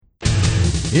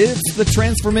It's the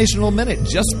Transformational Minute,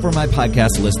 just for my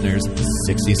podcast listeners.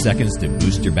 60 seconds to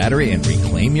boost your battery and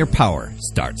reclaim your power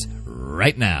starts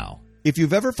right now. If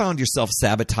you've ever found yourself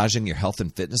sabotaging your health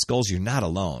and fitness goals, you're not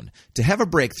alone. To have a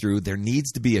breakthrough, there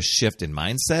needs to be a shift in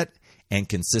mindset and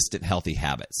consistent healthy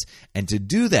habits. And to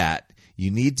do that,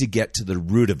 you need to get to the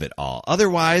root of it all.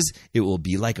 Otherwise, it will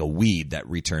be like a weed that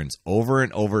returns over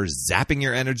and over, zapping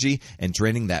your energy and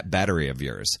draining that battery of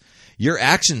yours. Your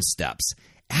action steps.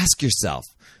 Ask yourself,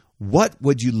 what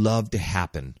would you love to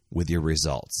happen with your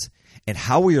results? And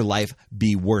how will your life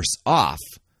be worse off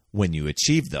when you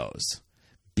achieve those?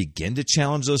 Begin to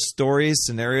challenge those stories,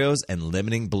 scenarios, and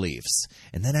limiting beliefs.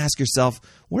 And then ask yourself,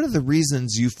 what are the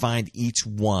reasons you find each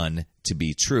one to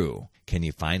be true? Can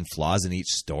you find flaws in each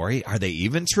story? Are they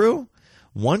even true?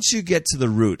 Once you get to the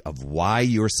root of why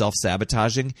you're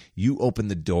self-sabotaging, you open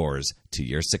the doors to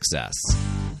your success.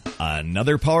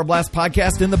 Another Power Blast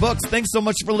podcast in the books. Thanks so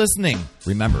much for listening.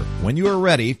 Remember, when you are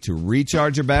ready to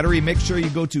recharge your battery, make sure you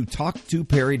go to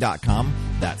talktoperry.com.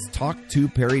 That's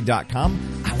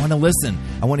talktoperry.com. I want to listen.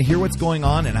 I want to hear what's going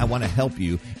on, and I want to help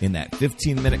you in that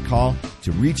 15-minute call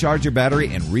to recharge your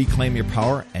battery and reclaim your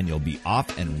power, and you'll be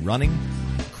off and running,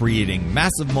 creating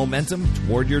massive momentum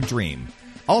toward your dream.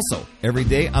 Also, every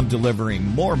day I'm delivering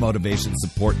more motivation,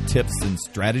 support, tips, and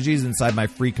strategies inside my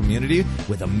free community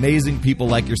with amazing people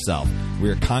like yourself. We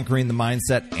are conquering the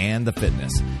mindset and the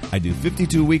fitness. I do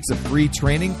 52 weeks of free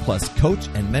training, plus coach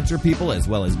and mentor people, as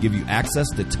well as give you access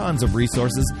to tons of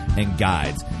resources and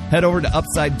guides. Head over to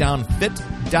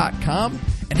UpsideDownFit.com.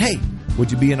 And hey,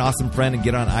 would you be an awesome friend and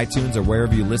get on iTunes or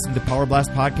wherever you listen to Power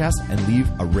Blast podcasts and leave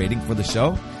a rating for the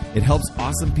show? It helps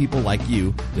awesome people like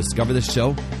you discover the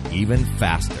show even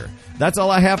faster. That's all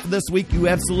I have for this week. You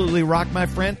absolutely rock, my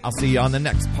friend. I'll see you on the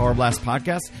next Power Blast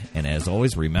podcast. And as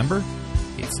always, remember,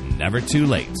 it's never too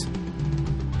late